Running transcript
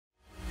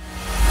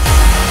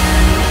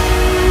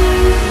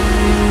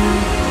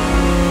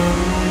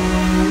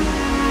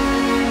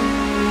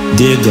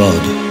Dear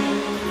God,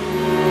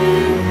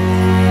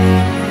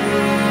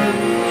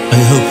 I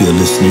hope you're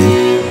listening.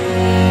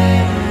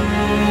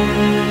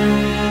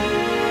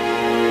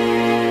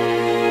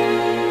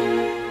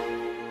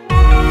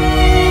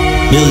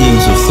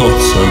 Millions of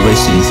thoughts are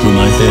racing through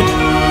my head.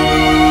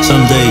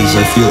 Some days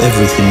I feel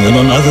everything, and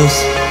on others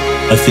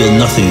I feel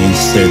nothing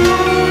instead.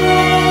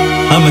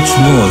 How much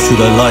more should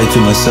I lie to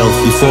myself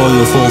before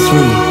you'll fall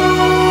through?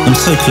 I'm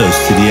so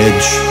close to the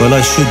edge, while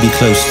I should be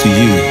close to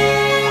you.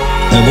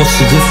 And what's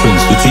the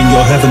difference between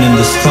your heaven in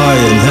the sky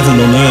and heaven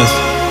on earth?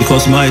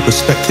 Because my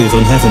perspective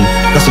on heaven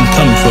doesn't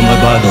come from my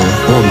Bible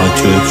or my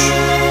church.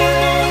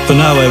 For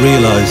now I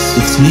realize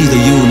it's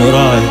neither you nor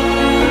I.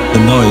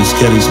 The noise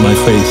carries my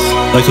faith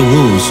like a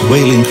wolf's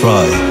wailing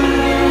cry.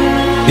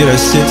 Here I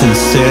sit and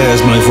stare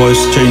as my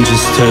voice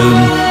changes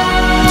tone.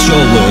 It's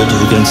your word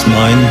against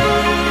mine.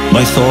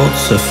 My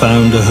thoughts have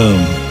found a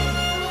home.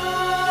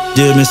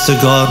 Dear Mr.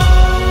 God,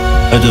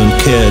 I don't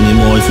care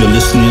anymore if you're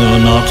listening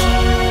or not.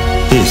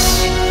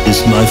 This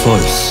is my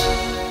voice.